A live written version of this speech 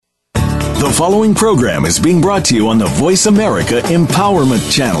The following program is being brought to you on the Voice America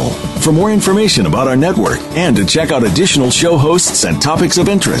Empowerment Channel. For more information about our network and to check out additional show hosts and topics of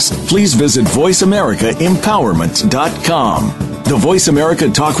interest, please visit voiceamericaempowerment.com. The Voice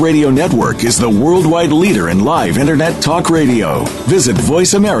America Talk Radio Network is the worldwide leader in live Internet talk radio. Visit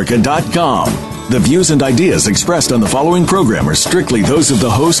voiceamerica.com. The views and ideas expressed on the following program are strictly those of the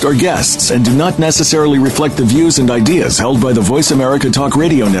host or guests and do not necessarily reflect the views and ideas held by the Voice America Talk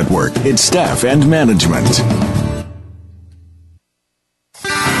Radio Network, its staff, and management.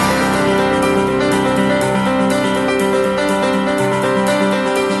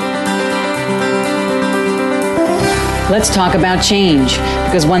 Let's talk about change,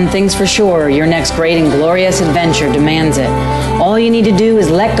 because one thing's for sure, your next great and glorious adventure demands it. All you need to do is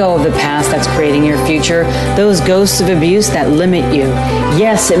let go of the past that's creating your future, those ghosts of abuse that limit you.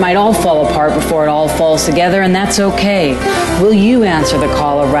 Yes, it might all fall apart before it all falls together, and that's okay. Will you answer the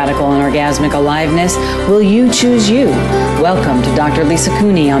call of radical and orgasmic aliveness? Will you choose you? Welcome to Dr. Lisa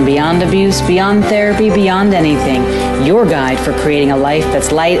Cooney on Beyond Abuse, Beyond Therapy, Beyond Anything, your guide for creating a life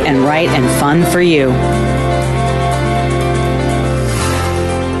that's light and right and fun for you.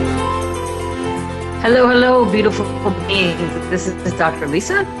 Hello, hello, beautiful beings. This is Dr.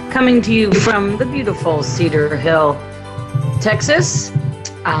 Lisa coming to you from the beautiful Cedar Hill, Texas,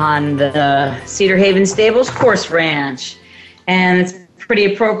 on the Cedar Haven Stables Horse Ranch. And it's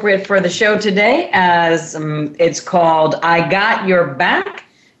pretty appropriate for the show today, as it's called I Got Your Back,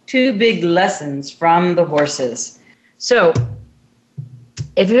 2 Big Lessons from the Horses. So,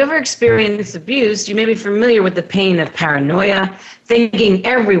 if you've ever experienced abuse, you may be familiar with the pain of paranoia, thinking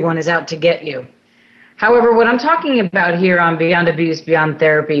everyone is out to get you. However, what I'm talking about here on Beyond Abuse, Beyond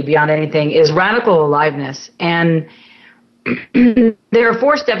Therapy, Beyond Anything is radical aliveness. And there are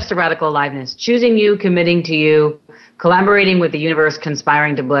 4 steps to radical aliveness: choosing you, committing to you, collaborating with the universe,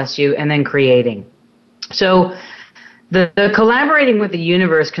 conspiring to bless you, and then creating. So the collaborating with the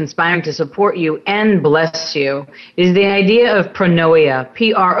universe, conspiring to support you and bless you, is the idea of pronoia,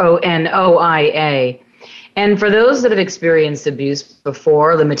 Pronoia. And for those that have experienced abuse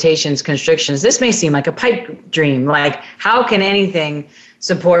before, limitations, constrictions, this may seem like a pipe dream. Like, how can anything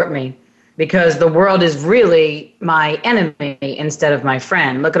support me? Because the world is really my enemy instead of my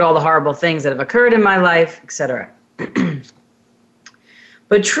friend. Look at all the horrible things that have occurred in my life, etc.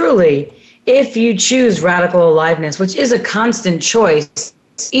 But truly, if you choose radical aliveness, which is a constant choice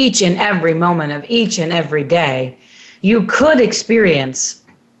each and every moment of each and every day, you could experience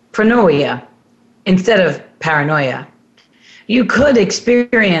pronoia instead of paranoia. You could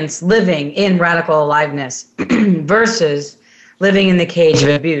experience living in radical aliveness versus living in the cage of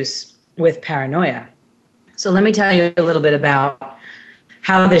abuse with paranoia. So let me tell you a little bit about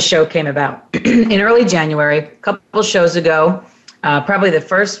how this show came about. In early January, a couple shows ago, probably the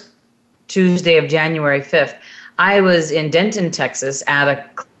first Tuesday of January 5th, I was in Denton, Texas at a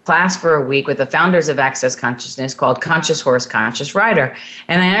class for a week with the founders of Access Consciousness called Conscious Horse, Conscious Rider.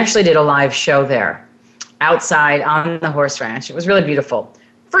 And I actually did a live show there outside on the horse ranch. It was really beautiful.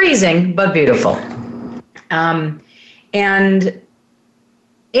 Freezing, but beautiful. And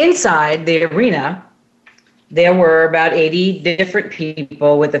inside the arena, there were about 80 different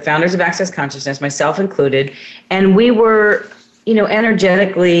people with the founders of Access Consciousness, myself included. And we were,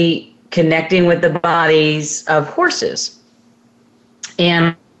 energetically connecting with the bodies of horses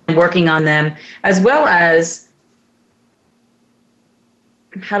and working on them, as well as,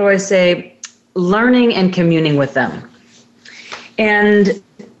 learning and communing with them. And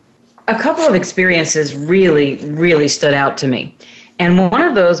a couple of experiences really, really stood out to me. And one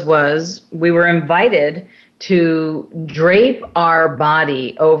of those was we were invited to drape our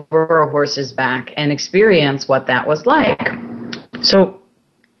body over a horse's back and experience what that was like. So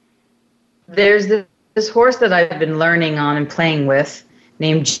there's this horse that I've been learning on and playing with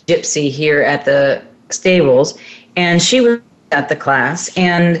named Gypsy here at the stables, and she was at the class,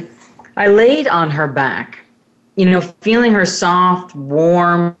 and I laid on her back, feeling her soft,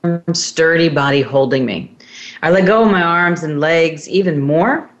 warm, sturdy body holding me. I let go of my arms and legs even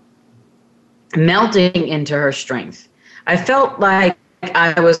more, melting into her strength. I felt like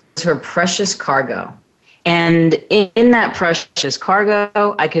I was her precious cargo. And in that precious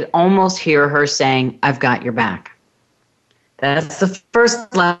cargo, I could almost hear her saying, "I've got your back." That's the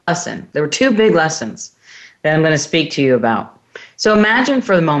first lesson. There were 2 big lessons that I'm going to speak to you about. So imagine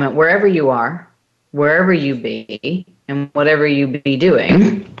for the moment, wherever you are, wherever you be, and whatever you be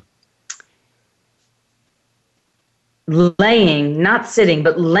doing, laying, not sitting,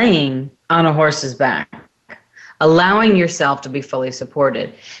 but laying on a horse's back, allowing yourself to be fully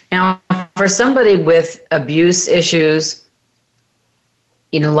supported. Now, for somebody with abuse issues,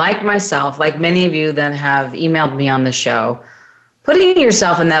 like myself, like many of you that have emailed me on the show, putting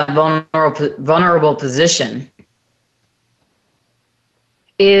yourself in that vulnerable position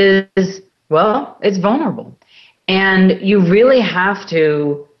is, well, it's vulnerable. And you really have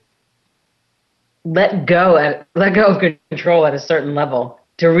to let go of control at a certain level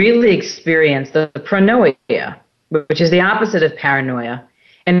to really experience the pronoia, which is the opposite of paranoia,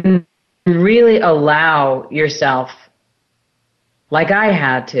 and really allow yourself, like I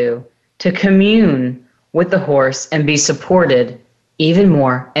had to commune with the horse and be supported even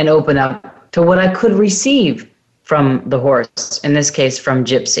more and open up to what I could receive from the horse, in this case from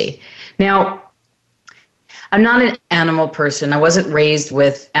Gypsy. Now, I'm not an animal person. I wasn't raised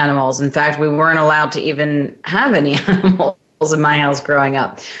with animals. In fact, we weren't allowed to even have any animals in my house growing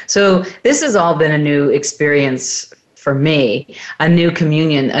up. So this has all been a new experience for me, a new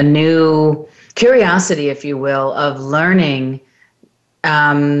communion, a new curiosity, if you will, of learning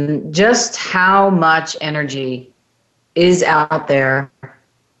just how much energy is out there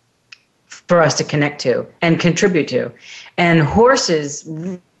for us to connect to and contribute to. And horses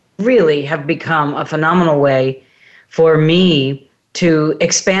really have become a phenomenal way for me to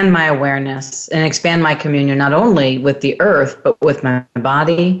expand my awareness and expand my communion, not only with the earth, but with my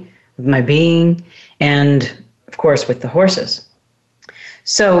body, with my being, and of course with the horses.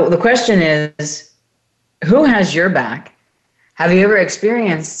 So the question is, who has your back? Have you ever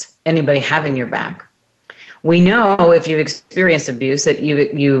experienced anybody having your back? We know if you've experienced abuse that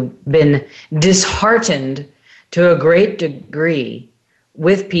you've been disheartened to a great degree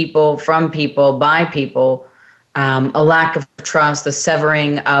with people, from people, by people, a lack of trust, the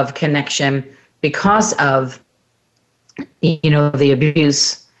severing of connection because of, the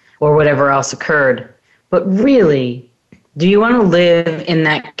abuse or whatever else occurred. But really, do you want to live in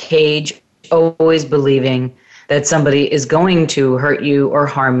that cage, always believing that somebody is going to hurt you or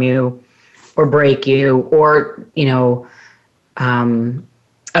harm you or break you or,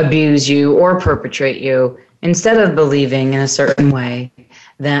 abuse you or perpetrate you, instead of believing in a certain way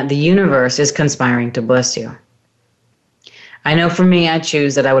that the universe is conspiring to bless you? I know for me, I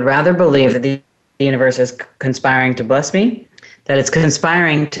choose that I would rather believe that the universe is conspiring to bless me, that it's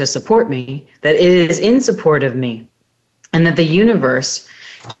conspiring to support me, that it is in support of me, and that the universe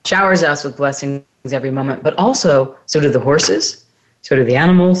showers us with blessings every moment. But also, so do the horses, so do the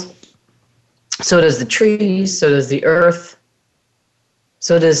animals, so does the trees, so does the earth,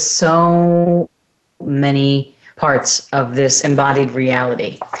 so does so many parts of this embodied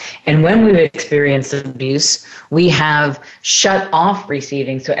reality. And when we've experienced abuse, we have shut off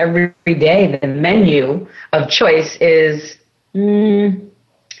receiving. So every day the menu of choice is,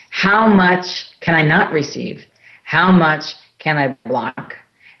 how much can I not receive? How much can I block?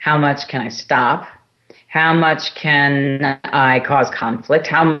 How much can I stop? How much can I cause conflict?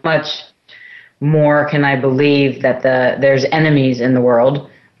 How much more can I believe that there's enemies in the world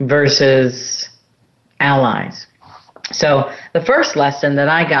versus allies? So the first lesson that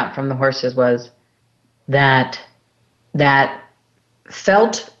I got from the horses was that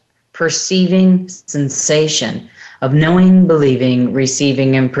felt perceiving sensation of knowing, believing,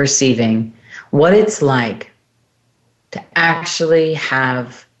 receiving, and perceiving what it's like to actually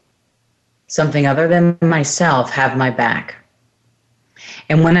have something other than myself have my back.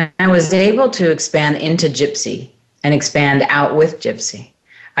 And when I was able to expand into Gypsy and expand out with Gypsy,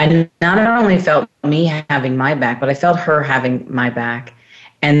 I not only felt me having my back, but I felt her having my back.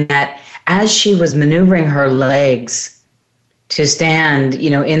 And that as she was maneuvering her legs to stand,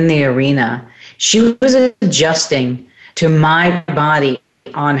 in the arena, she was adjusting to my body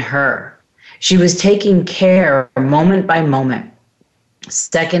on her. She was taking care moment by moment,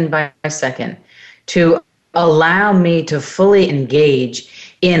 second by second, to allow me to fully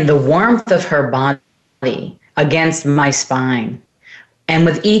engage in the warmth of her body against my spine. And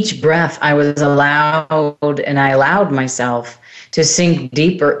with each breath, I allowed myself to sink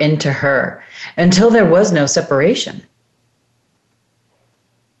deeper into her until there was no separation.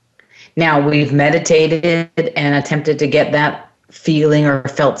 Now, we've meditated and attempted to get that feeling or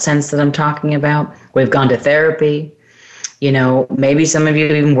felt sense that I'm talking about. We've gone to therapy. Maybe some of you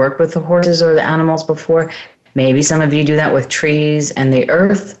even worked with the horses or the animals before. Maybe some of you do that with trees and the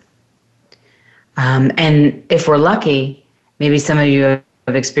earth. And if we're lucky, maybe some of you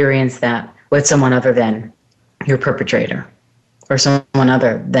have experienced that with someone other than your perpetrator or someone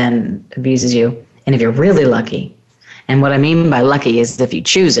other than abuses you. And if you're really lucky, and what I mean by lucky is if you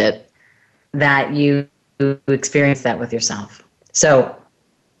choose it, that you experience that with yourself. So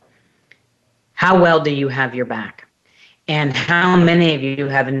how well do you have your back? And how many of you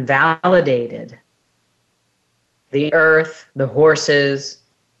have invalidated the earth, the horses,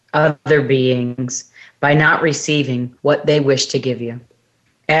 other beings by not receiving what they wish to give you.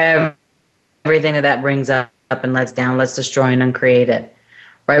 Everything that brings up and lets down, let's destroy and uncreate it.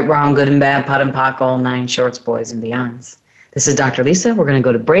 Right, wrong, good and bad, pot and pock, all 9 shorts, boys and beyonds. This is Dr. Lisa. We're going to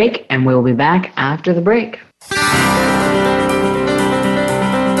go to break, and we will be back after the break.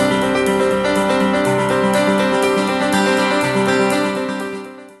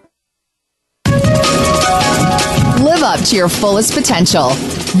 Live up to your fullest potential.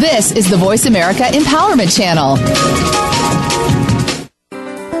 This is the Voice America Empowerment Channel.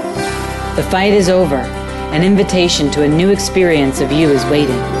 The fight is over. An invitation to a new experience of you is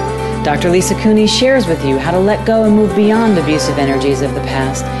waiting. Dr. Lisa Cooney shares with you how to let go and move beyond abusive energies of the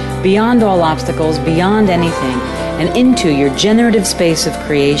past, beyond all obstacles, beyond anything, and into your generative space of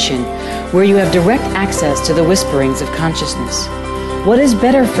creation, where you have direct access to the whisperings of consciousness. What is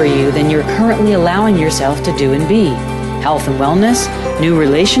better for you than you're currently allowing yourself to do and be? Health and wellness, new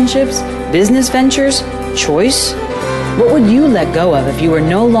relationships, business ventures, choice? What would you let go of if you were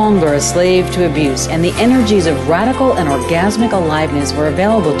no longer a slave to abuse and the energies of radical and orgasmic aliveness were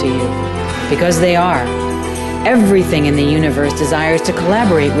available to you? Because they are. Everything in the universe desires to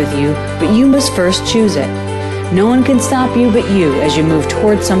collaborate with you, but you must first choose it. No one can stop you but you as you move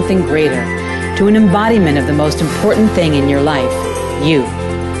towards something greater, to an embodiment of the most important thing in your life, you.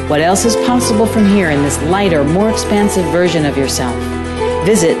 What else is possible from here in this lighter, more expansive version of yourself?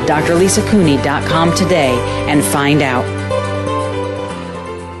 Visit drlisacooney.com today and find out.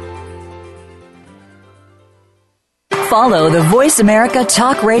 Follow the Voice America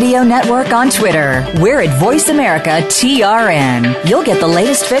Talk Radio Network on Twitter. We're at Voice America TRN. You'll get the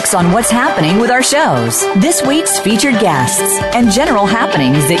latest fix on what's happening with our shows, this week's featured guests, and general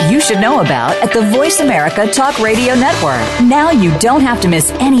happenings that you should know about at the Voice America Talk Radio Network. Now you don't have to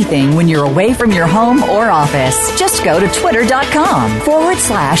miss anything when you're away from your home or office. Just go to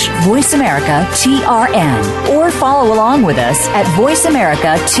twitter.com/Voice America TRN or follow along with us at Voice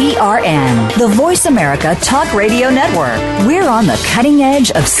America TRN, the Voice America Talk Radio Network. We're on the cutting edge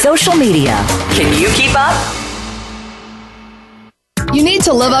of social media. Can you keep up? You need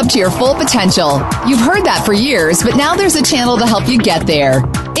to live up to your full potential. You've heard that for years, but now there's a channel to help you get there.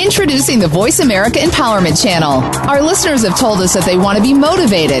 Introducing the Voice America Empowerment Channel. Our listeners have told us that they want to be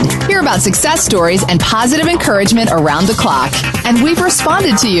motivated, hear about success stories, and positive encouragement around the clock. And we've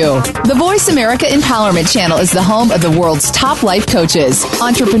responded to you. The Voice America Empowerment Channel is the home of the world's top life coaches,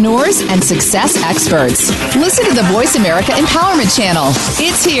 entrepreneurs, and success experts. Listen to the Voice America Empowerment Channel.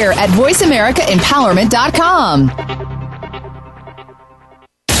 It's here at voiceamericaempowerment.com.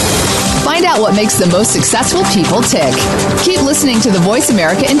 Find out what makes the most successful people tick. Keep listening to the Voice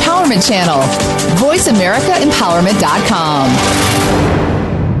America Empowerment Channel. voiceamericaempowerment.com.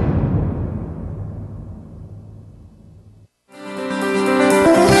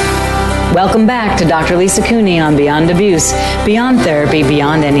 Welcome back to Dr. Lisa Cooney on Beyond Abuse, Beyond Therapy,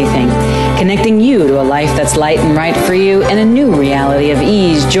 Beyond Anything. Connecting you to a life that's light and right for you and a new reality of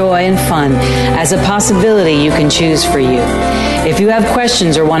ease, joy, and fun as a possibility you can choose for you. If you have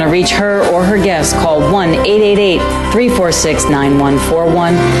questions or want to reach her or her guests, call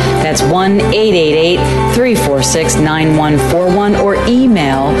 1-888-346-9141. That's 1-888-346-9141 or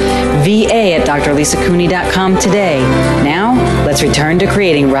email va@drlisacooney.com today. Now, let's return to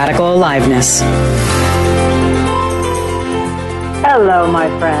creating radical aliveness. Hello, my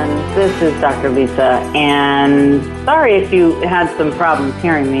friends. This is Dr. Lisa, and sorry if you had some problems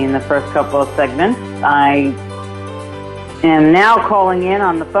hearing me in the first couple of segments. I am now calling in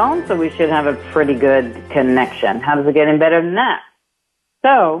on the phone, so we should have a pretty good connection. How does it get any better than that?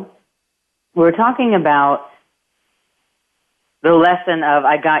 So, we're talking about the lesson of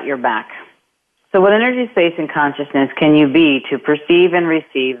I got your back. So what energy, space, and consciousness can you be to perceive and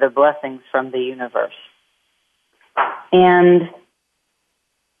receive the blessings from the universe? And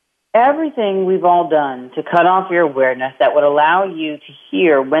everything we've all done to cut off your awareness that would allow you to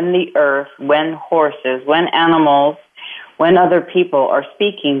hear when the earth, when horses, when animals, when other people are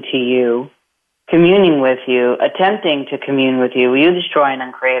speaking to you, communing with you, attempting to commune with you, you destroy and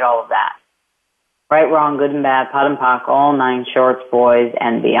uncreate all of that. Right, wrong, good and bad, pot and pock, all 9 shorts, boys,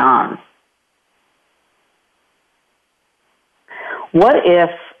 and beyond. What if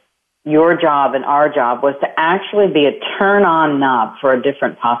your job and our job was to actually be a turn-on knob for a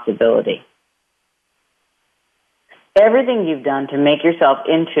different possibility? Everything you've done to make yourself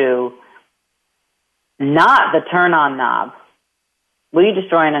into not the turn-on knob, will you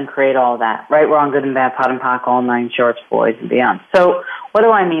destroy and uncreate all that? Right, wrong, good and bad, pot and pock, all 9 shorts, boys, and beyond. So what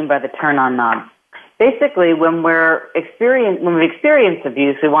do I mean by the turn-on knob? Basically, when we've experienced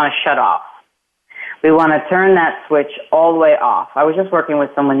abuse, we want to shut off. We want to turn that switch all the way off. I was just working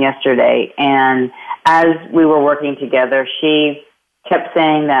with someone yesterday, and as we were working together, she kept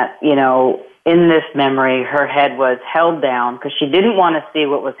saying that, you know, in this memory, her head was held down because she didn't want to see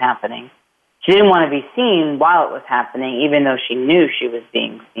what was happening. She didn't want to be seen while it was happening, even though she knew she was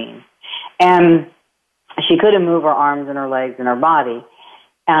being seen. And she couldn't move her arms and her legs and her body.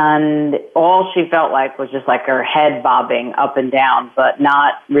 And all she felt like was just like her head bobbing up and down, but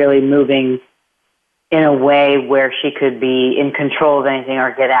not really moving in a way where she could be in control of anything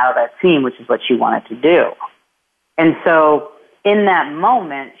or get out of that scene, which is what she wanted to do. And so in that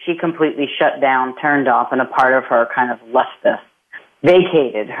moment, she completely shut down, turned off, and a part of her kind of left this,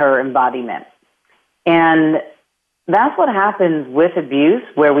 vacated her embodiment. And that's what happens with abuse,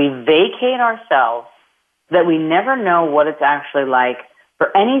 where we vacate ourselves, that we never know what it's actually like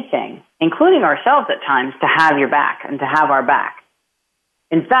for anything, including ourselves at times, to have your back and to have our back.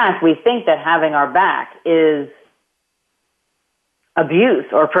 In fact, we think that having our back is abuse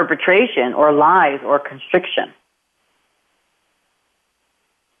or perpetration or lies or constriction.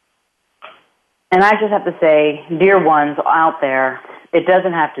 And I just have to say, dear ones out there, it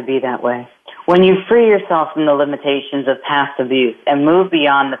doesn't have to be that way. When you free yourself from the limitations of past abuse and move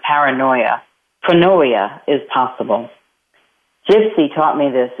beyond the paranoia, pronoia is possible. Gypsy taught me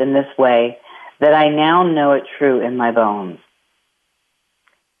this in this way, that I now know it true in my bones.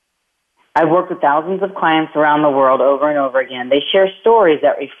 I've worked with thousands of clients around the world over and over again. They share stories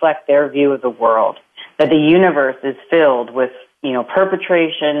that reflect their view of the world, that the universe is filled with, you know,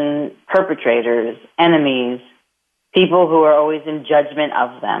 perpetrators, enemies, people who are always in judgment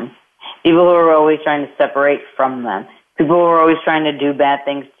of them, people who are always trying to separate from them, people who are always trying to do bad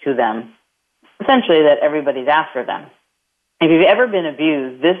things to them, essentially that everybody's after them. If you've ever been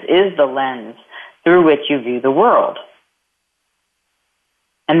abused, this is the lens through which you view the world.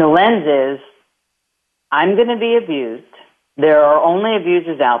 And the lens is, I'm going to be abused. There are only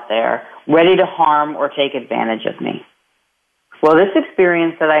abusers out there ready to harm or take advantage of me. Well, this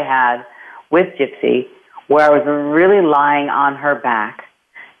experience that I had with Gypsy, where I was really lying on her back,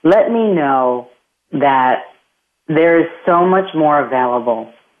 let me know that there is so much more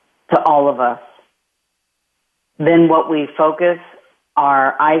available to all of us than what we focus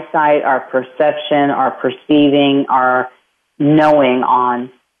our eyesight, our perception, our perceiving, our knowing on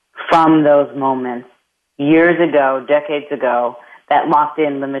from those moments years ago, decades ago, that locked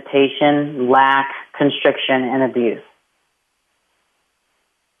in limitation, lack, constriction, and abuse.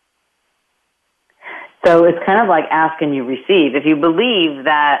 So it's kind of like ask and you receive. If you believe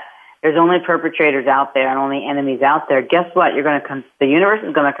that there's only perpetrators out there and only enemies out there, guess what? The universe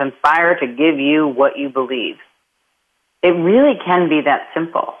is going to conspire to give you what you believe. It really can be that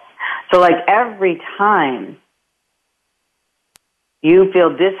simple. So like every time you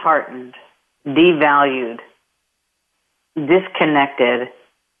feel disheartened, devalued, disconnected,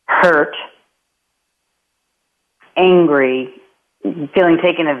 hurt, angry, feeling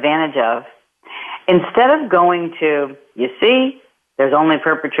taken advantage of, instead of going to, you see, there's only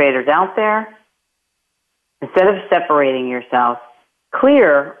perpetrators out there, instead of separating yourself,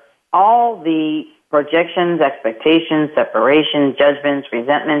 clear all the projections, expectations, separations, judgments,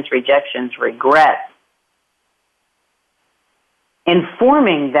 resentments, rejections, regrets,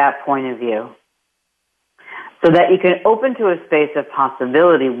 informing that point of view so that you can open to a space of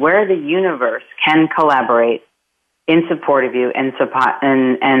possibility where the universe can collaborate in support of you and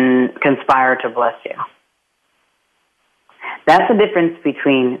conspire to bless you. That's the difference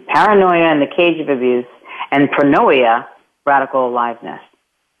between paranoia and the cage of abuse and pronoia, radical aliveness.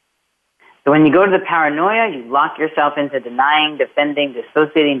 So when you go to the paranoia, you lock yourself into denying, defending,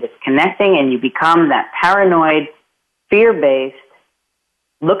 dissociating, disconnecting, and you become that paranoid, fear-based,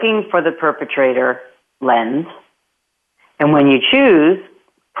 looking for the perpetrator lens. And when you choose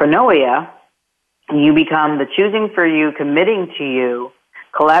pronoia, you become the choosing for you, committing to you,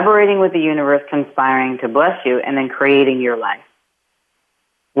 collaborating with the universe, conspiring to bless you, and then creating your life.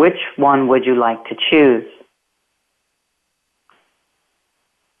 Which one would you like to choose?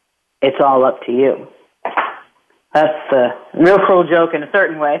 It's all up to you. That's a real cruel joke in a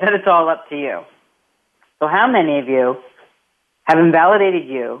certain way, that it's all up to you. So how many of you have invalidated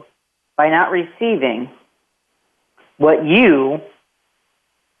you by not receiving what you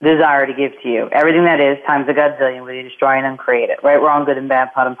desire to give to you? Everything that is times a godzillion, whether you destroy and uncreate it. Right, wrong, good and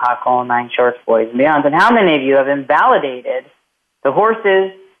bad, pot and pot, all 9 shorts, boys and beyonds. And how many of you have invalidated the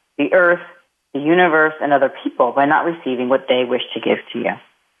horses, the earth, the universe, and other people by not receiving what they wish to give to you?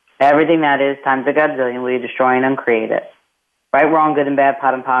 Everything that is times a godzillion, will you destroy and uncreate it? Right, wrong, good and bad,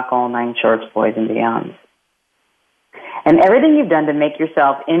 pot and pock, all 9 shorts, boys and beyonds. And everything you've done to make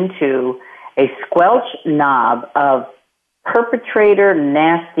yourself into a squelch knob of perpetrator,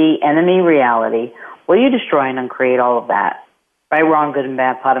 nasty, enemy reality. Will you destroy and uncreate all of that? Right, wrong, good and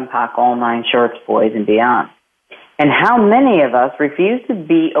bad, pot and pock, all nine shorts, boys, and beyond. And how many of us refuse to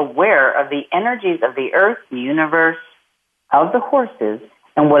be aware of the energies of the earth, the universe, of the horses,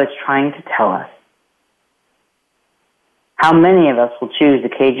 and what it's trying to tell us? How many of us will choose the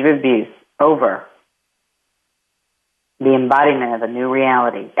cage of abuse over the embodiment of a new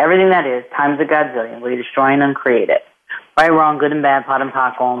reality? Everything that is, times a godzillion, will you destroy and uncreate it? Right, wrong, good and bad, pot and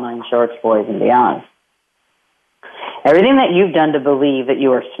pock, all nine shorts, boys, and beyond. Everything that you've done to believe that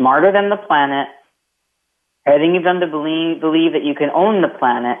you are smarter than the planet, everything you've done to believe that you can own the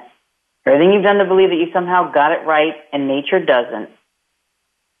planet, everything you've done to believe that you somehow got it right and nature doesn't,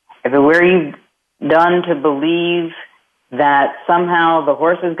 everywhere you've done to believe that somehow the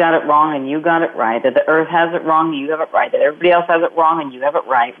horses got it wrong and you got it right, that the earth has it wrong and you have it right, that everybody else has it wrong and you have it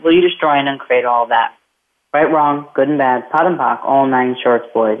right, will you destroy and uncreate all that? Right, wrong, good and bad, pot and pock, all nine shorts,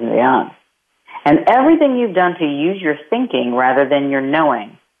 boys, and beyond. And everything you've done to use your thinking rather than your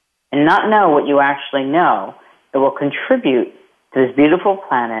knowing, and not know what you actually know, that will contribute to this beautiful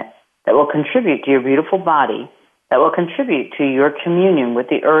planet, that will contribute to your beautiful body, that will contribute to your communion with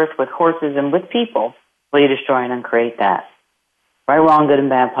the earth, with horses, and with people, will you destroy and uncreate that? Right, wrong, good and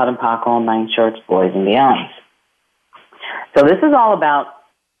bad, pot and pock, all nine shorts, boys, and beyond. So this is all about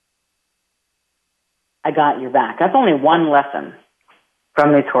I got your back. That's only one lesson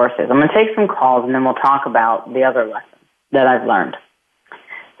from these horses. I'm going to take some calls, and then we'll talk about the other lessons that I've learned.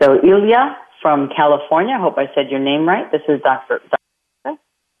 So Ilya from California, I hope I said your name right. This is Dr.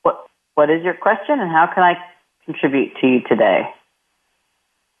 What is your question, and how can I contribute to you today?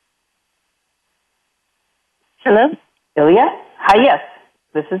 Hello? Ilya? Hi, yes.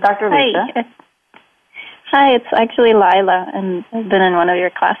 This is Dr. Lisa. Hi, it's actually Lila, and I've been in one of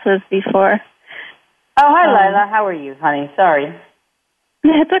your classes before. Oh, hi, Lila. How are you, honey? Sorry.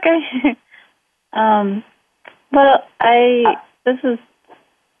 It's okay. Well, this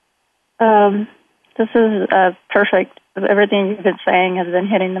is perfect. Everything you've been saying has been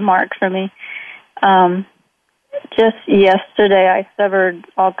hitting the mark for me. Just yesterday, I severed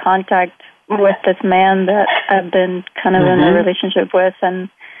all contact with this man that I've been kind of in a relationship with, and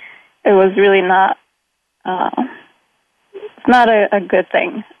it was really not it's not a good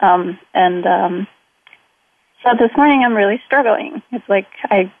thing. So this morning I'm really struggling. It's like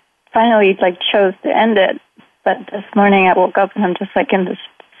I finally chose to end it, but this morning I woke up and I'm just in this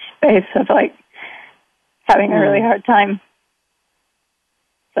space of having a really hard time.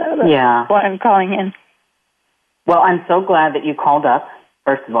 So that's why I'm calling in. Well, I'm so glad that you called up,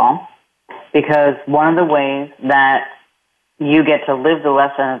 first of all, because one of the ways that you get to live the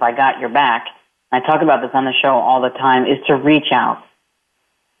lesson of I got your back, I talk about this on the show all the time, is to reach out.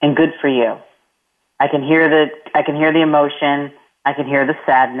 And good for you. I can hear the emotion, I can hear the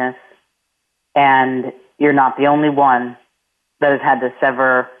sadness, and you're not the only one that has had to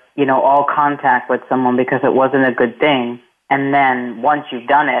sever, all contact with someone because it wasn't a good thing. And then once you've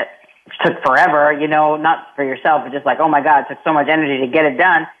done it, which took forever, not for yourself, but just oh my God, it took so much energy to get it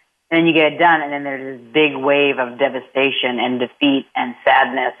done. And then you get it done, and then there's this big wave of devastation and defeat and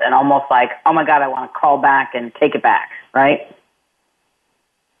sadness and almost oh my God, I want to call back and take it back, right?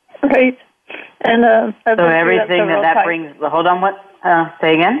 Right. And so everything that brings, hold on, what?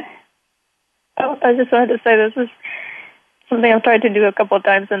 Say again? Oh, I just wanted to say this is something I've tried to do a couple of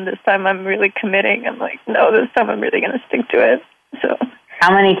times, and this time I'm really committing. I'm no, this time I'm really going to stick to it. So,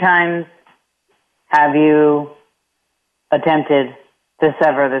 how many times have you attempted to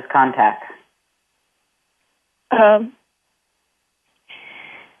sever this contact?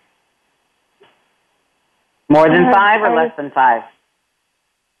 More than 5 or less than 5?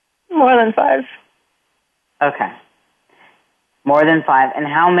 More than 5. Okay. More than 5. And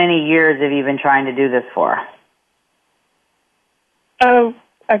how many years have you been trying to do this for? Oh,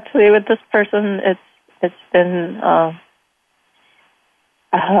 actually, with this person, it's been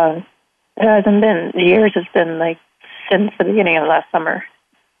it hasn't been years. It's been since the beginning of last summer.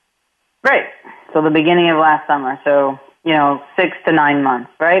 Great. So the beginning of last summer. So 6 to 9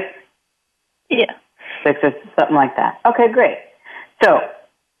 months, right? Yeah. 6 or something like that. Okay, great. So,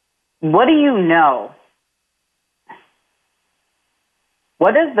 what do you know?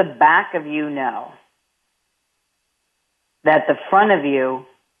 What does the back of you know that the front of you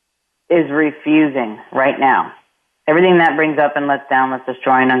is refusing right now? Everything that brings up and lets down, let's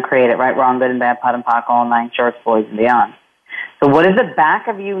destroy and uncreate it, right, wrong, good and bad, pot and pock, all nine shorts, boys, and beyond. So what does the back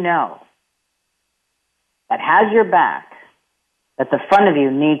of you know that has your back that the front of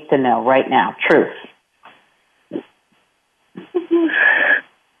you needs to know right now? Truth.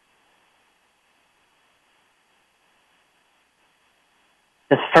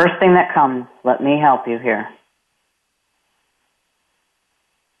 The first thing that comes, let me help you here.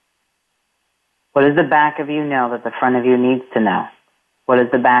 What does the back of you know that the front of you needs to know? What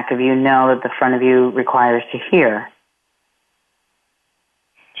does the back of you know that the front of you requires to hear?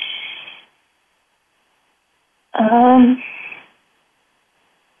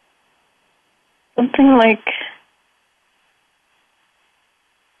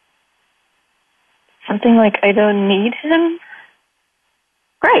 Something like I don't need him.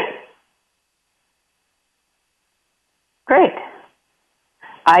 Great.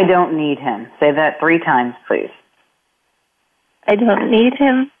 I don't need him. Say that 3 times, please. I don't need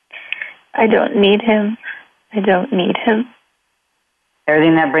him. I don't need him. I don't need him.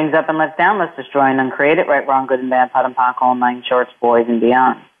 Everything that brings up and lets down, let's destroy and uncreate it. Right, wrong, good and bad, pot and pock, all 9 shorts, boys and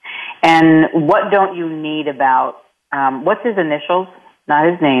beyond. And what don't you need about, what's his initials? Not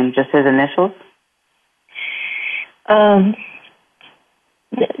his name, just his initials?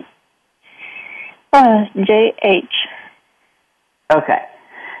 JH. Okay.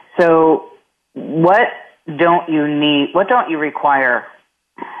 So what don't you require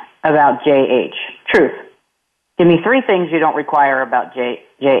about JH? Truth. Give me 3 things you don't require about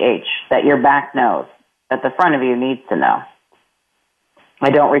JH that your back knows, that the front of you needs to know. I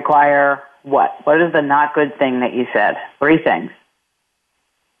don't require what? What is the not good thing that you said? 3 things.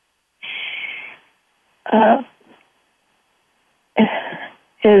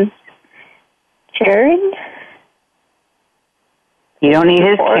 His caring. You don't need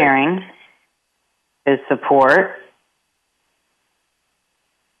his caring, his support,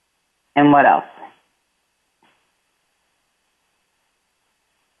 and what else?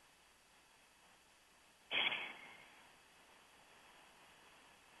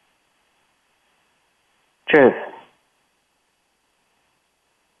 Truth.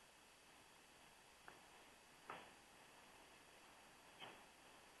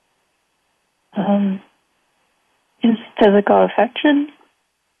 His physical affection.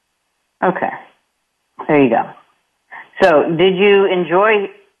 Okay. There you go. So, did you enjoy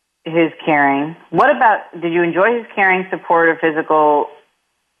his caring? Did you enjoy his caring, support, or physical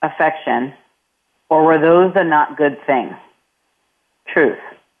affection? Or were those the not good things? Truth.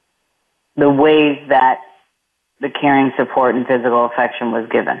 The ways that the caring, support, and physical affection was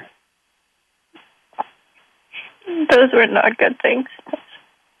given. Those were not good things.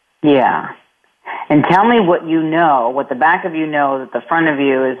 Yeah. And tell me what you know, what the back of you know that the front of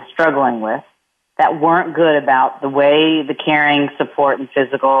you is struggling with that weren't good about the way the caring, support, and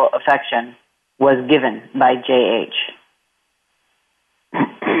physical affection was given by JH.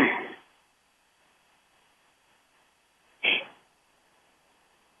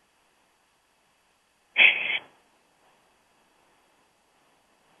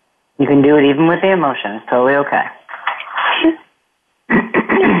 You can do it even with the emotion. It's totally okay.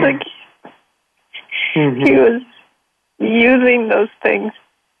 It's like he was using those things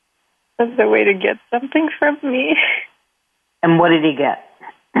as a way to get something from me. And what did he get?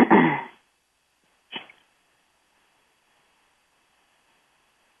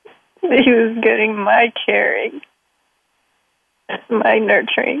 He was getting my caring, my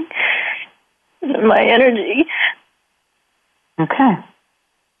nurturing, my energy. Okay.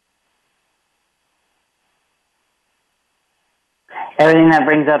 Everything that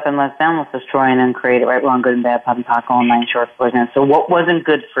brings up and lets down, let's destroy and uncreate it. Right, wrong, good and bad, pot and pock, all 9 shorts, boys and. So what wasn't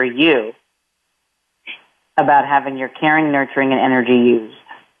good for you about having your caring, nurturing, and energy used?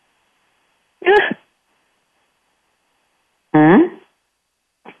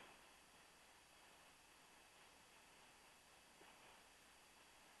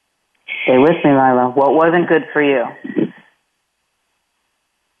 Stay with me, Lila. What wasn't good for you?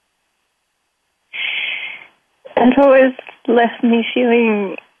 It always left me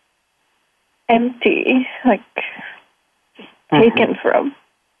feeling empty, like taken from.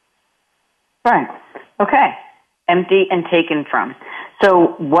 Right. Okay. Empty and taken from.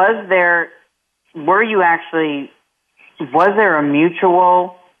 So was there a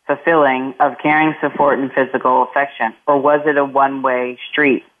mutual fulfilling of caring, support, and physical affection, or was it a one-way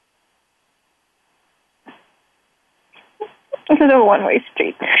street? It was a one-way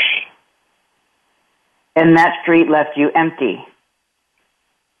street. And that street left you empty.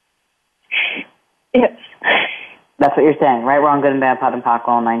 Yes. That's what you're saying, right, wrong, good and bad, pot and pock,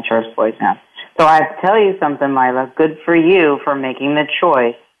 all 9 shorts, boys now. So I have to tell you something, Lila. Good for you for making the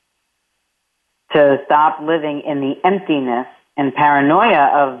choice to stop living in the emptiness and paranoia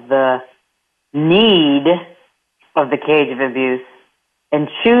of the need of the cage of abuse and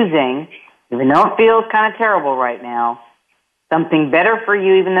choosing, even though it feels kind of terrible right now, something better for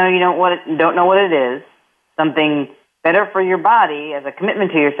you, even though you don't know what it is, something better for your body as a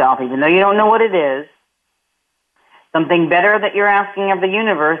commitment to yourself, even though you don't know what it is, something better that you're asking of the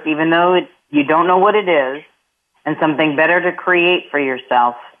universe, even though you don't know what it is, and something better to create for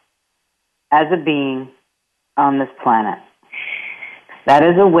yourself as a being on this planet. That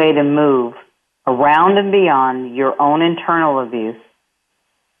is a way to move around and beyond your own internal abuse,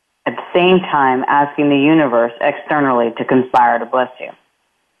 at the same time asking the universe externally to conspire to bless you.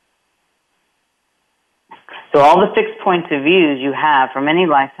 So all the fixed points of views you have from any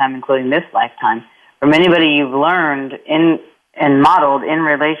lifetime, including this lifetime, from anybody you've learned in and modeled in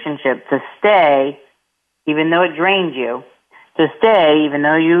relationship to stay, even though it drained you, to stay even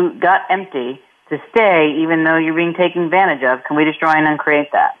though you got empty, to stay even though you're being taken advantage of, can we destroy and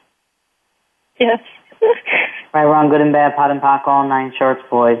uncreate that? Yes. Right, wrong, good and bad, pot and pock, all nine shorts,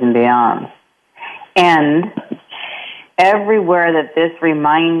 boys and beyond. And everywhere that this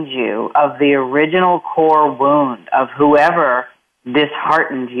reminds you of the original core wound of whoever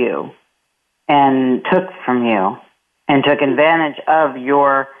disheartened you and took from you and took advantage of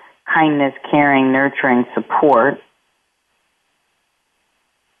your kindness, caring, nurturing support,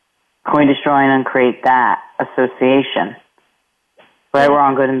 can we destroy and uncreate that association? Right,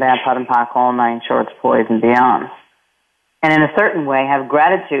 wrong, good and bad, pot and pock, all nine shorts, boys and beyond. And in a certain way, have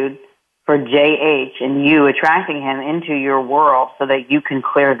gratitude for JH and you attracting him into your world so that you can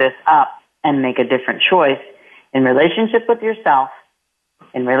clear this up and make a different choice in relationship with yourself,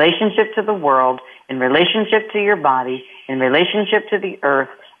 in relationship to the world, in relationship to your body, in relationship to the earth,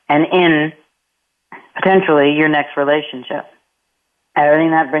 and in potentially your next relationship.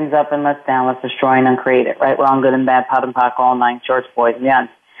 Everything that brings up and lets down, let's destroy and uncreate it. Right, wrong, good and bad, pot and pock, all nine shorts, boys and beyond.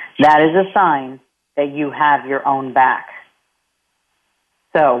 That is a sign that you have your own back.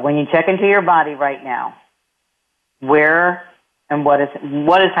 So when you check into your body right now, where and what is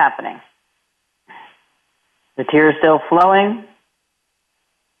happening? The tears still flowing?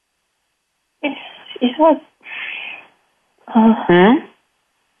 Yes.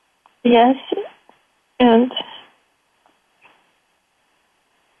 Yes. And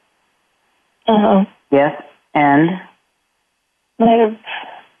yes, and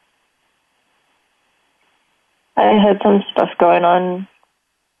I had some stuff going on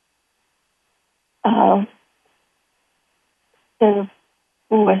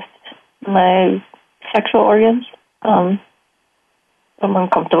with my sexual organs. Some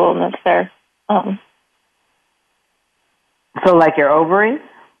uncomfortableness there. So like your ovaries?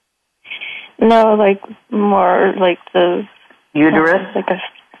 No, like more like the uterus?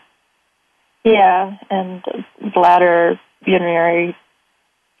 Yeah, and bladder, urinary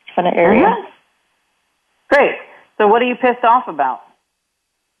kind of area. Mm-hmm. Great. So what are you pissed off about?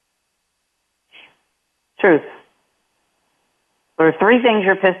 Truth. There are three things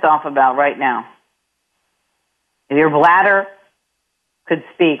you're pissed off about right now. If your bladder could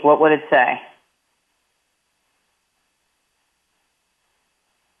speak, what would it say?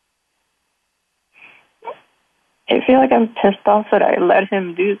 I feel like I'm pissed off that I let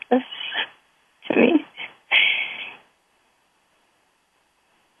him do this to me.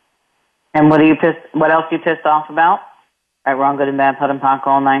 And what else are you pissed off about? Right, wrong, good and bad, pot and pock,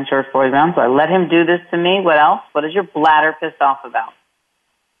 all nine shorts, boys around. So I let him do this to me. What else? What is your bladder pissed off about?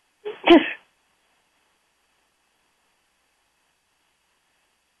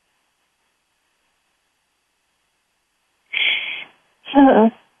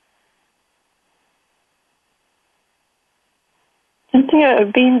 Something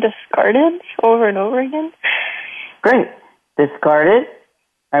about being discarded over and over again. Great. Discarded.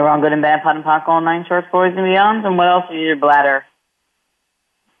 Right, wrong, good and bad, pot and pock, all nine shorts, boys and beyond. And what else is your bladder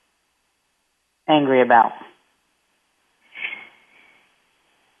angry about?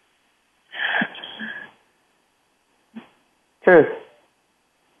 Truth.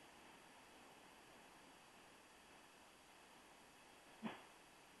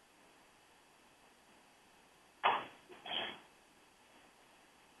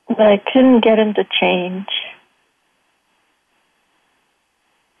 But I couldn't get him to change.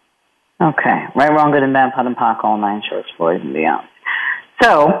 Okay. Right, wrong, good and bad, pot and pock, all nine shorts, boys and beyond.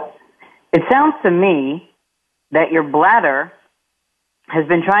 So, it sounds to me that your bladder has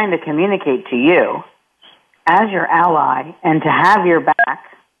been trying to communicate to you as your ally and to have your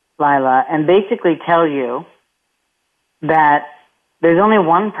back, Lila, and basically tell you that there's only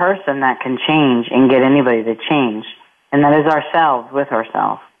one person that can change and get anybody to change, and that is ourselves with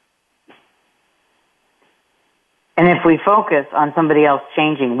ourselves. And if we focus on somebody else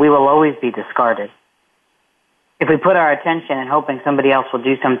changing, we will always be discarded. If we put our attention in hoping somebody else will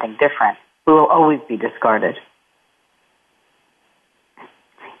do something different, we will always be discarded.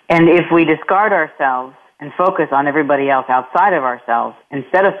 And if we discard ourselves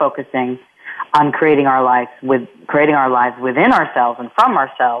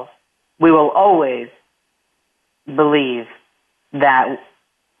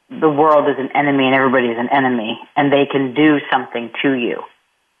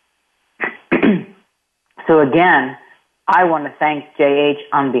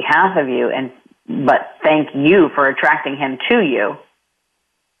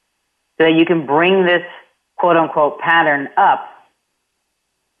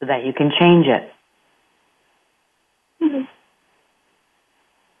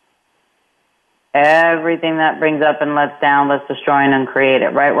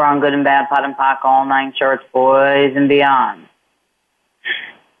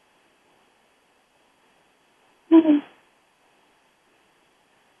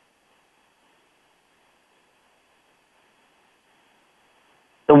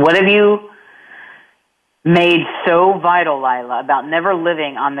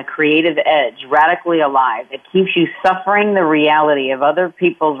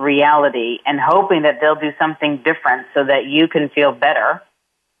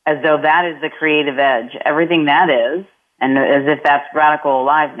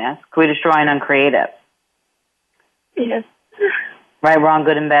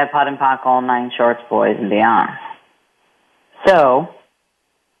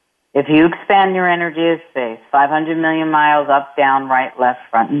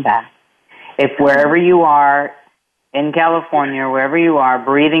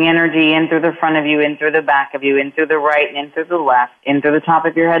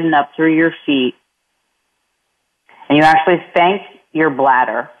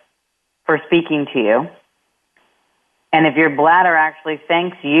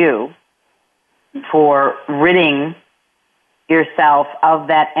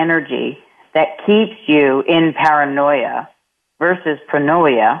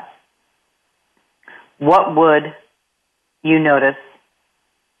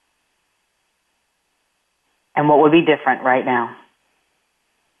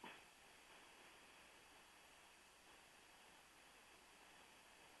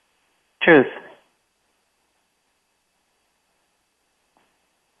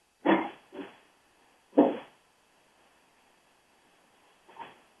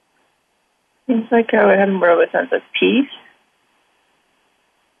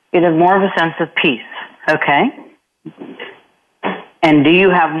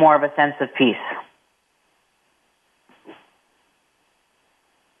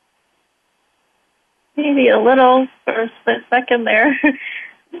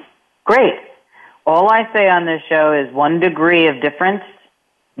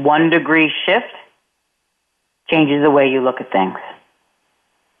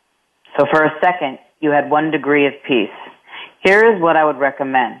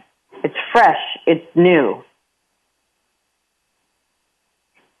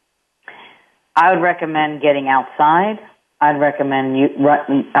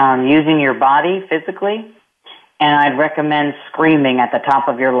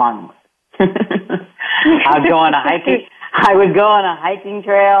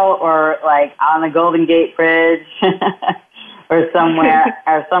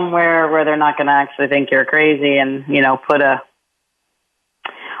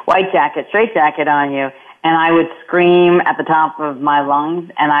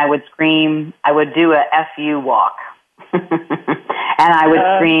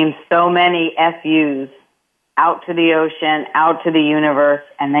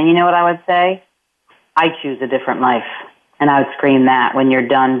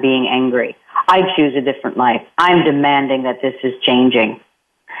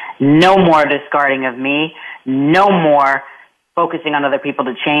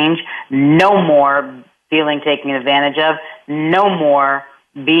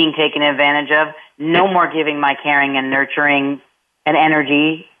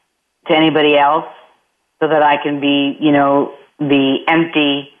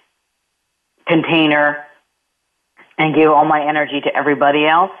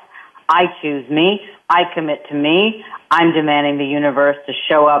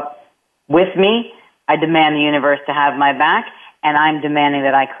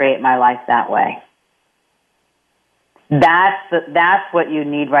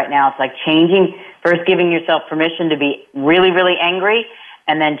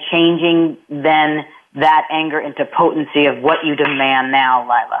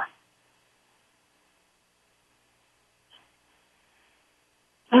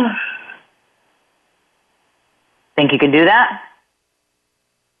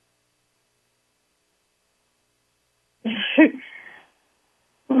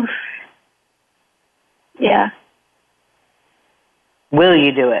Yeah. Will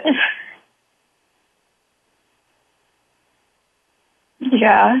you do it?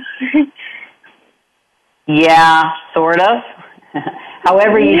 Yeah. Yeah, sort of.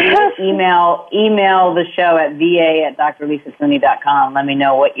 However you do it, email the show at va@drlisacooney.com. Let me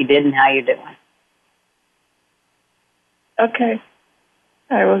know what you did and how you're doing. Okay.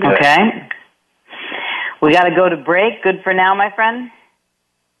 I will do it. Okay. We got to go to break. Good for now, my friend?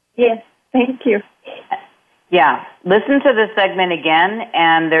 Yes. Thank you. Yeah. Listen to this segment again,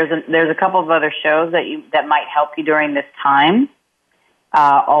 and there's a couple of other shows that might help you during this time.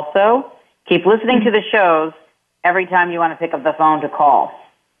 Also, keep listening to the shows every time you want to pick up the phone to call.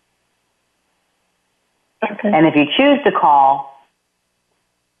 Okay. And if you choose to call,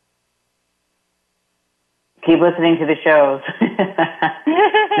 keep listening to the shows.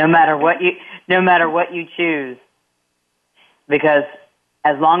 no matter what you choose. Because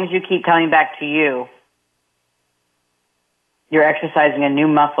as long as you keep coming back to you, you're exercising a new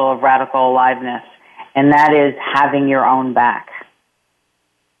muscle of radical aliveness, and that is having your own back.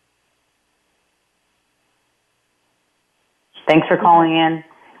 Thanks for calling in.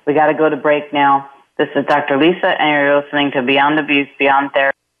 We got to go to break now. This is Dr. Lisa, and you're listening to Beyond Abuse, Beyond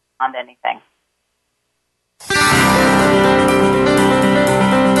Therapy, Beyond Anything.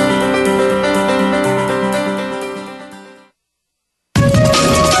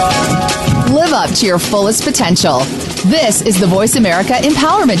 Live up to your fullest potential. This is the Voice America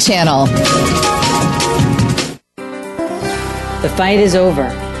Empowerment Channel. The fight is over.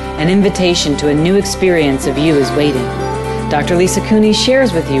 An invitation to a new experience of you is waiting. Dr. Lisa Cooney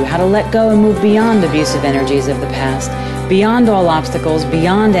shares with you how to let go and move beyond abusive energies of the past, beyond all obstacles,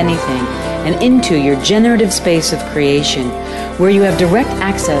 beyond anything, and into your generative space of creation, where you have direct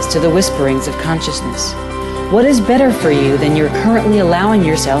access to the whisperings of consciousness. What is better for you than you're currently allowing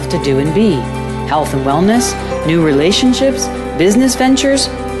yourself to do and be? Health and wellness, new relationships, business ventures,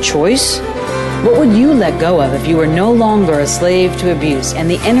 choice? What would you let go of if you were no longer a slave to abuse and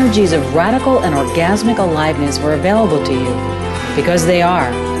the energies of radical and orgasmic aliveness were available to you? Because they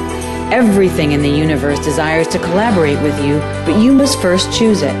are. Everything in the universe desires to collaborate with you, but you must first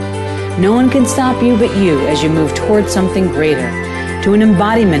choose it. No one can stop you but you as you move towards something greater, to an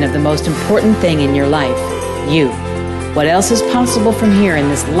embodiment of the most important thing in your life, you. What else is possible from here in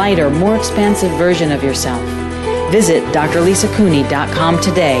this lighter, more expansive version of yourself? Visit drlisacooney.com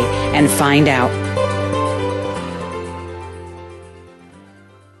today and find out.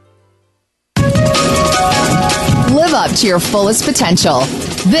 Live up to your fullest potential.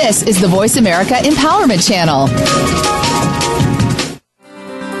 This is the Voice America Empowerment Channel.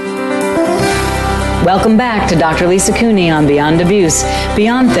 Welcome back to Dr. Lisa Cooney on Beyond Abuse,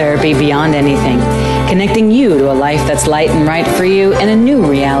 Beyond Therapy, Beyond Anything. Connecting you to a life that's light and right for you and a new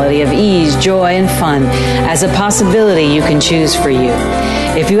reality of ease, joy, and fun as a possibility you can choose for you.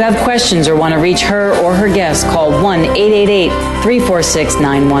 If you have questions or want to reach her or her guest, call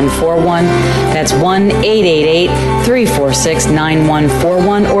 1-888-346-9141. That's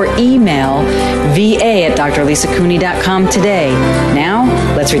 1-888-346-9141 or email va@drlisacooney.com today. Now,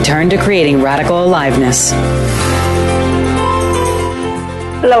 let's return to creating radical aliveness.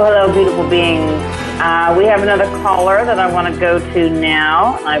 Hello, beautiful beings. We have another caller that I want to go to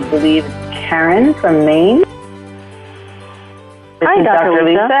now. I believe it's Karen from Maine. Hi, Dr.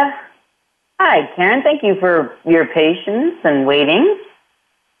 Lisa. Hi, Karen. Thank you for your patience and waiting.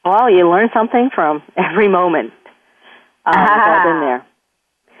 Well, you learn something from every moment. It's all been there.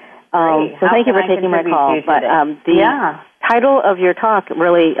 So thank you for taking my call. But the title of your talk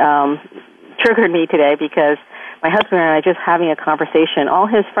really triggered me today because my husband and I are just having a conversation. All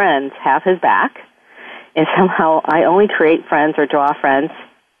his friends have his back, and somehow I only create friends or draw friends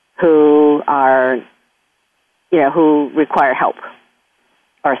who are, who require help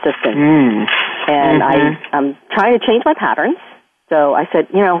or assistance. And I'm trying to change my patterns. So I said,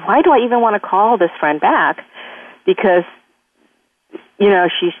 why do I even want to call this friend back? Because,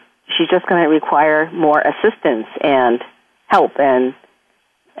 she's just going to require more assistance and help. But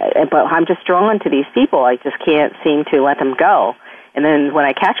I'm just drawn to these people. I just can't seem to let them go. And then when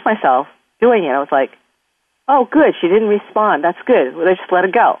I catch myself doing it, I was like, oh, good, she didn't respond. That's good. Let's just let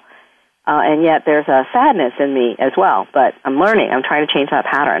it go. And yet there's a sadness in me as well. But I'm learning. I'm trying to change that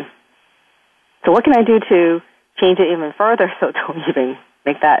pattern. So what can I do to change it even further so don't even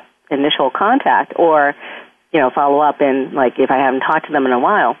make that initial contact or, follow up and, if I haven't talked to them in a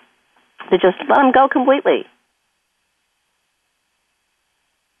while, to just let them go completely?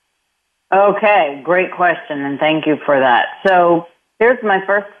 Okay, great question, and thank you for that. So here's my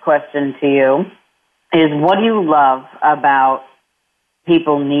first question to you. is what do you love about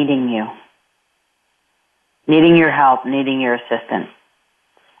people needing you, needing your help, needing your assistance?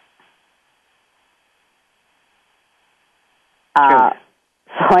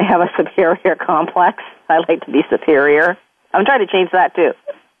 So I have a superior complex. I like to be superior. I'm trying to change that too.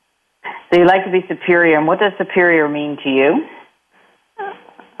 So you like to be superior, and what does superior mean to you?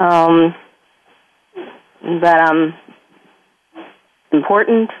 That I'm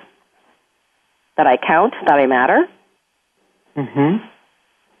important, that I count, that I matter. Mm-hmm.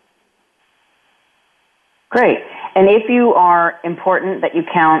 Great. And if you are important, that you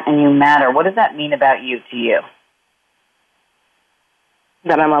count, and you matter, what does that mean about you to you?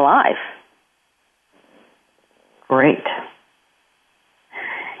 That I'm alive. Great.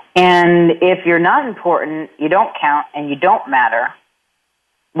 And if you're not important, you don't count, and you don't matter,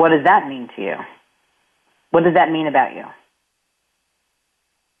 what does that mean to you? What does that mean about you?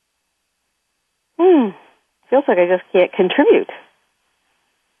 Feels like I just can't contribute.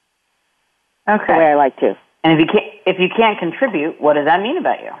 Okay. The way I like to. And if you can't contribute, what does that mean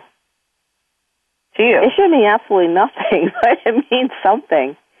about you? To you? It should mean absolutely nothing, but it means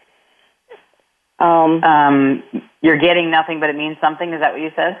something. You're getting nothing, but it means something. Is that what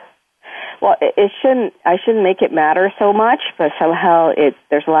you said? Well, I shouldn't make it matter so much, but somehow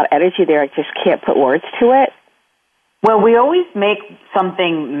there's a lot of energy there. I just can't put words to it. Well, we always make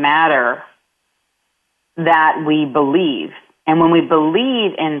something matter that we believe. And when we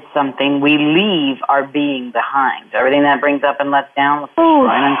believe in something, we leave our being behind. Everything that brings up and lets down, let's destroy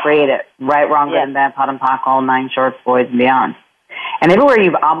and uncreate it. Right, wrong, good and bad, pot and pock, all 9 shorts, boys, and beyond. And everywhere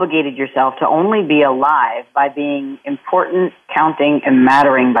you've obligated yourself to only be alive by being important, counting, and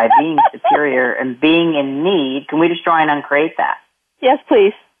mattering, by being superior and being in need, can we destroy and uncreate that? Yes,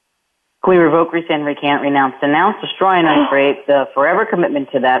 please. Can we revoke, rescind, recant, renounce, denounce, destroy, and uncreate the forever commitment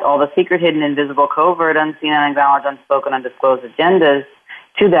to that, all the secret, hidden, invisible, covert, unseen, unacknowledged, unspoken, undisclosed agendas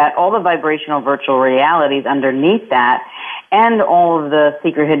to that, all the vibrational virtual realities underneath that, and all of the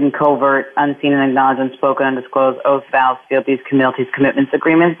secret, hidden, covert, unseen, and acknowledged, unspoken, undisclosed oaths, vows, fealties, communities, commitments,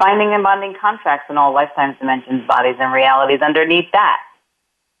 agreements, binding and bonding contracts in all lifetimes, dimensions, bodies, and realities underneath that.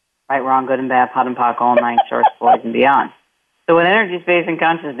 Right, wrong, good and bad, pot and pock, all 9 shorts, boys, and beyond. So what energy, space, and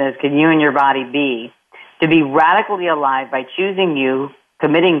consciousness can you and your body be to be radically alive by choosing you,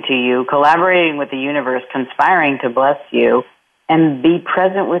 committing to you, collaborating with the universe, conspiring to bless you, and be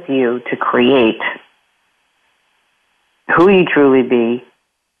present with you to create who you truly be,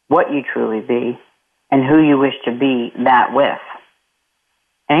 what you truly be, and who you wish to be that with.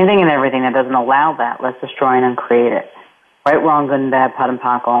 Anything and everything that doesn't allow that, let's destroy and uncreate it. Right, wrong, good and bad, pot and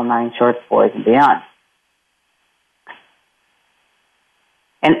pock, all 9 shorts, boys, and beyond.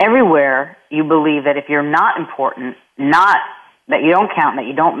 And everywhere you believe that if you're not important, not that you don't count, that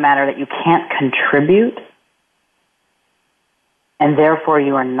you don't matter, that you can't contribute, and therefore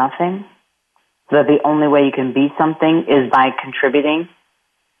you are nothing, so that the only way you can be something is by contributing,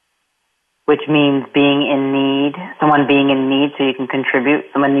 which means being in need, someone being in need so you can contribute,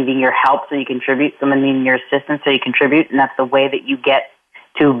 someone needing your help so you contribute, someone needing your assistance so you contribute, and that's the way that you get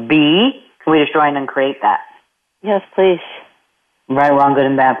to be. Can we destroy and uncreate that? Yes, please. Right, wrong, good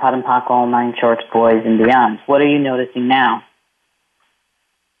and bad, pot and pock, all 9 shorts, boys, and beyond. What are you noticing now?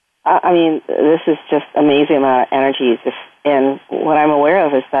 I mean, this is just amazing amount of energy. And what I'm aware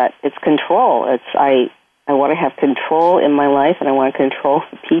of is that it's control. I want to have control in my life, and I want to control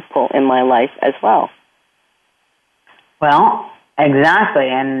the people in my life as well. Well, exactly.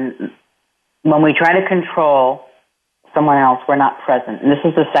 And when we try to control someone else, we're not present. And this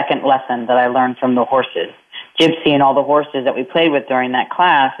is the second lesson that I learned from the horses. Gypsy and all the horses that we played with during that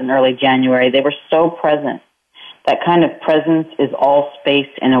class in early January, they were so present. That kind of presence is all space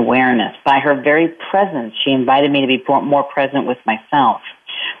and awareness. By her very presence, she invited me to be more present with myself.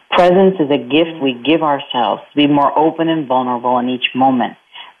 Presence is a gift we give ourselves to be more open and vulnerable in each moment.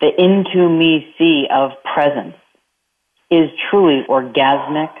 The into me sea of presence is truly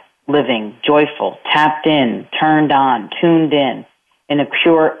orgasmic living, joyful, tapped in, turned on, tuned in a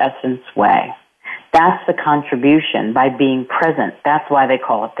pure essence way. That's the contribution by being present. That's why they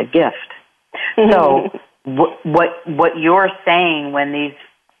call it the gift. So what you're saying when these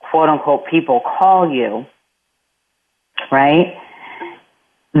quote-unquote people call you, right,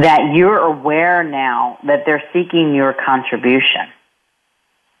 that you're aware now that they're seeking your contribution.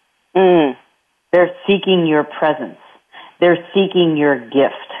 They're seeking your presence. They're seeking your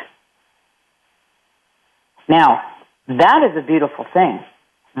gift. Now, that is a beautiful thing.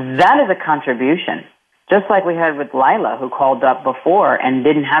 That is a contribution. Just like we had with Lila, who called up before and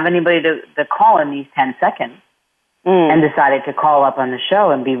didn't have anybody to call in these 10 seconds. and decided to call up on the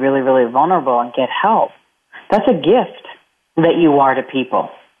show and be really, really vulnerable and get help. That's a gift that you are to people.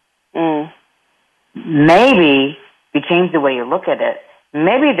 Maybe you change the way you look at it.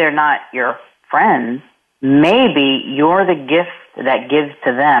 Maybe they're not your friends. Maybe you're the gift that gives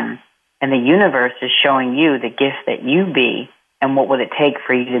to them, and the universe is showing you the gift that you be, and what would it take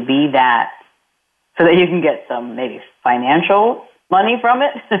for you to be that, so that you can get some maybe financial money from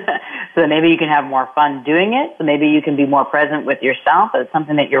it, so that maybe you can have more fun doing it, so maybe you can be more present with yourself. It's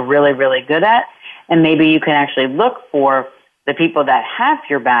something that you're really, really good at, and maybe you can actually look for the people that have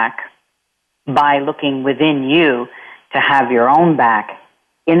your back by looking within you to have your own back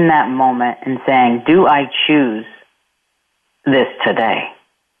in that moment and saying, do I choose this today?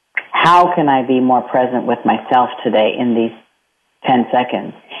 How can I be more present with myself today in these 10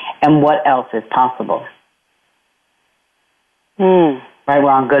 seconds? And what else is possible? Right, we're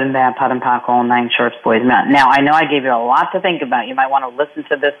on Good and Bad, Pot and Pockle, 9 Shorts, Boys Mountain. Now, I know I gave you a lot to think about. You might want to listen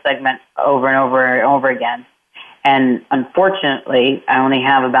to this segment over and over and over again. And unfortunately, I only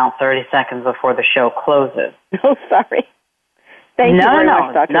have about 30 seconds before the show closes. Oh, sorry. Thank you very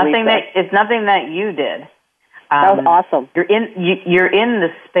much, Dr. Lisa. It's nothing that you did. That was awesome. You're in the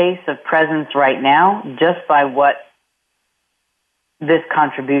space of presence right now just by what this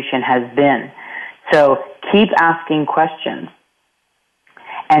contribution has been. So keep asking questions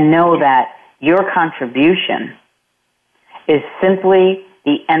and know that your contribution is simply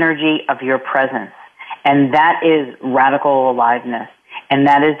the energy of your presence. And that is radical aliveness. And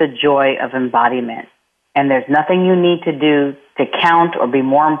that is the joy of embodiment. And there's nothing you need to do to count or be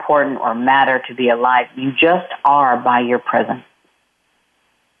more important or matter to be alive. You just are by your presence.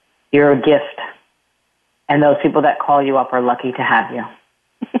 You're a gift. And those people that call you up are lucky to have you.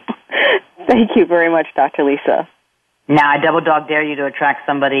 Thank you very much, Dr. Lisa. Now, I double dog dare you to attract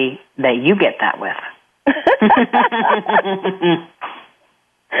somebody that you get that with.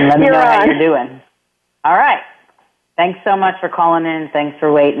 Let me know how you're doing. All right. Thanks so much for calling in. Thanks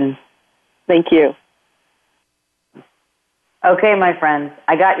for waiting. Thank you. Okay, my friends,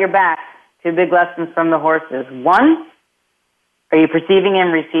 I got your back. 2 big lessons from the horses. 1, are you perceiving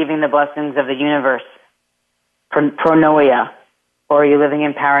and receiving the blessings of the universe? Pronoia. Or are you living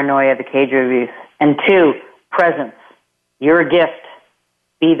in paranoia, the cage of abuse? And 2, presence. You're a gift.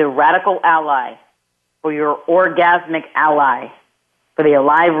 Be the radical ally for your orgasmic ally for the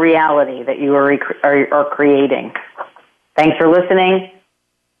alive reality that you are creating. Thanks for listening,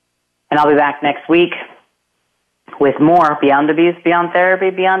 and I'll be back next week with more Beyond Abuse, Beyond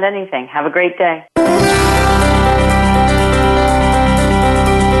Therapy, Beyond Anything. Have a great day.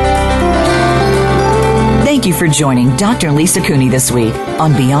 Thank you for joining Dr. Lisa Cooney this week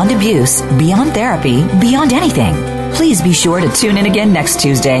on Beyond Abuse, Beyond Therapy, Beyond Anything. Please be sure to tune in again next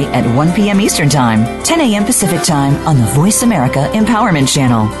Tuesday at 1 p.m. Eastern Time, 10 a.m. Pacific Time on the Voice America Empowerment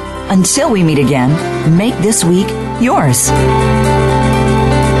Channel. Until we meet again, make this week yours.